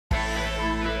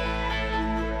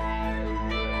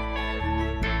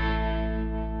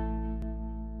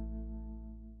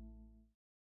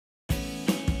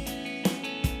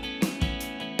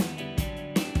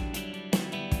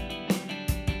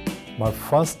My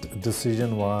first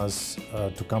decision was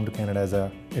to come to Canada as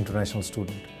an international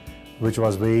student, which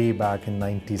was way back in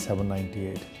 97,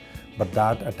 98. But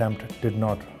that attempt did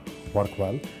not work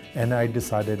well, and I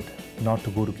decided not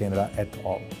to go to Canada at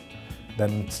all.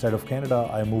 Then instead of Canada,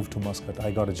 I moved to Muscat.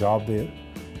 I got a job there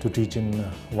to teach in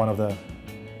one of the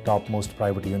topmost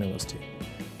private university.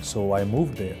 So I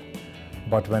moved there.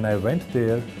 But when I went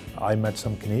there, I met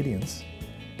some Canadians,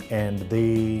 and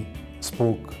they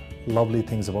spoke lovely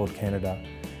things about Canada.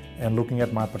 And looking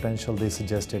at my potential, they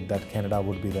suggested that Canada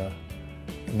would be the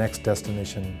next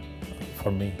destination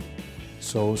for me.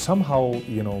 So somehow,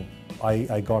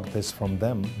 I got this from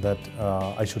them that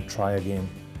I should try again.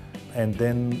 And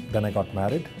then I got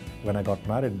married. When I got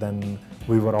married, then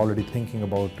we were already thinking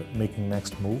about making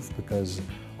next move, because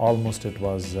almost it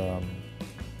was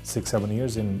 6-7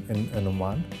 years in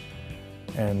Oman.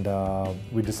 And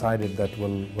we decided that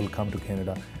we'll come to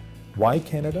Canada. Why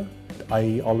Canada?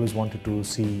 I always wanted to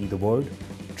see the world,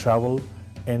 travel,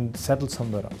 and settle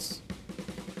somewhere else.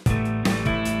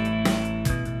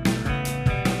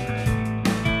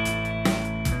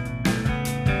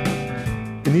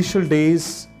 Initial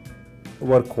days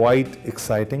were quite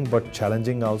exciting but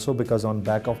challenging also, because on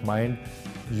back of mind,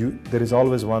 there is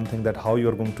always one thing, that how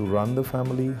you're going to run the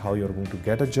family, how you're going to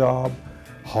get a job,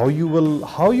 how you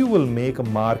will make a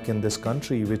mark in this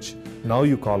country which now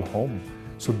you call home.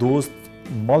 So those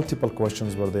multiple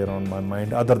questions were there on my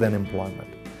mind other than employment.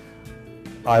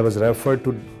 I was referred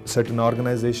to certain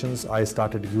organizations. I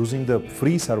started using the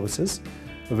free services,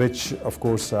 which of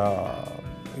course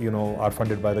are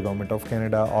funded by the Government of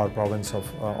Canada or Province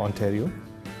of Ontario.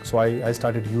 So I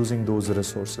started using those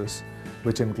resources,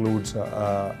 which includes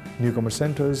newcomer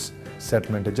centers,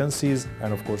 settlement agencies,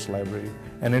 and of course library.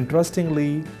 And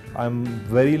interestingly, I'm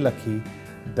very lucky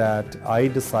that I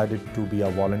decided to be a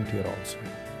volunteer also.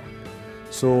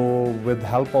 So with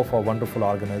help of a wonderful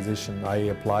organization, I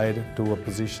applied to a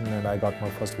position and I got my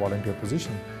first volunteer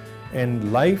position.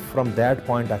 And life from that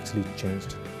point actually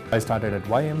changed. I started at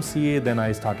YMCA, then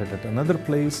I started at another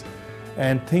place,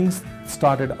 and things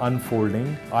started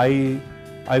unfolding.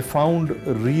 I found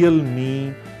real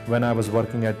me when I was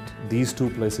working at these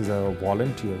two places as a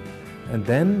volunteer. And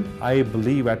then I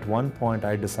believe at one point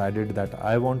I decided that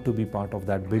I want to be part of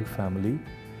that big family,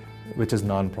 which is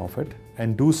non-profit,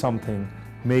 and do something,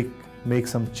 make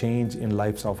some change in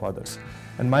lives of others.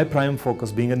 And my prime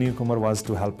focus, being a newcomer, was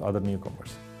to help other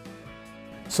newcomers.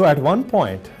 So at one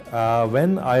point,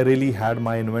 when I really had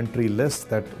my inventory list,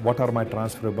 that what are my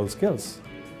transferable skills,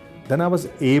 then I was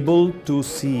able to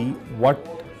see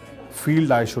what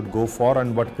field I should go for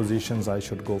and what positions I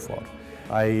should go for.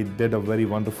 I did a very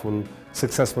wonderful,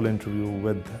 successful interview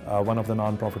with one of the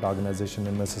non-profit organizations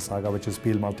in Mississauga, which is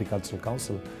Peel Multicultural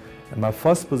Council. And my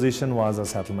first position was a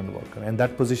settlement worker. And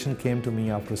that position came to me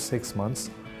after 6 months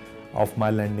of my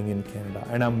landing in Canada.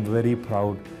 And I'm very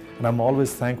proud. And I'm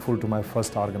always thankful to my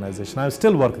first organization. I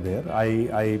still work there.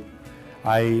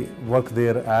 I work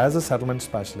there as a settlement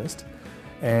specialist.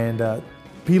 And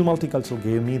Peel Multicultural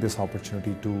gave me this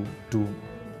opportunity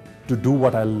to do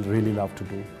what I really love to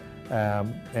do.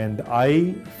 And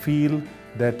I feel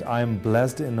that I'm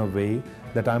blessed in a way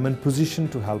that I'm in position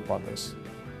to help others.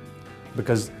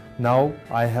 Because now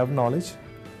I have knowledge,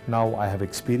 now I have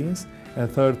experience. And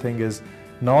the third thing is,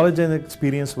 knowledge and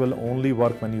experience will only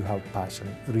work when you have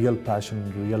passion, real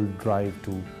drive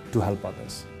to help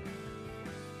others.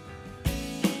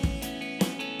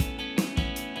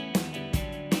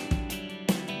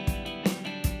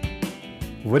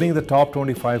 Winning the top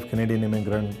 25 Canadian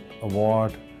Immigrant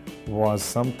Award was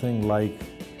something like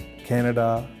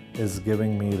Canada is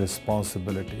giving me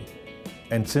responsibility.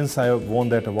 And since I won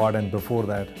that award and before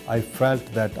that, I felt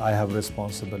that I have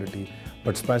responsibility.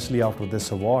 But especially after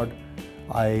this award,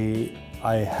 I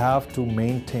have to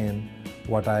maintain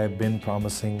what I have been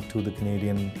promising to the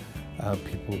Canadian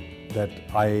people, that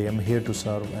I am here to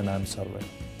serve and I'm serving.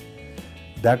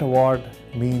 That award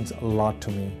means a lot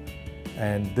to me.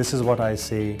 And this is what I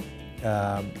say,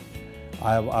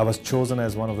 I was chosen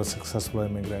as one of the successful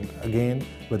immigrants, again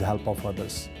with the help of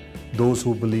others. Those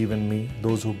who believe in me,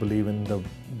 those who believe in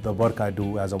the work I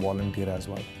do as a volunteer as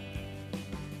well.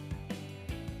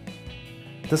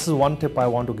 This is one tip I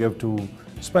want to give to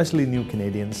especially new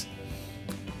Canadians.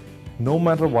 No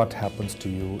matter what happens to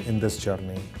you in this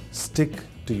journey, stick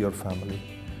to your family,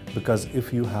 because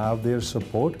if you have their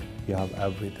support, you have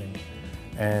everything.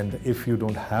 And if you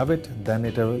don't have it, then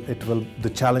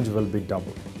the challenge will be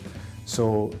double.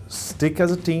 So stick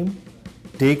as a team,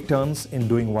 take turns in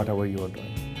doing whatever you are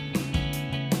doing.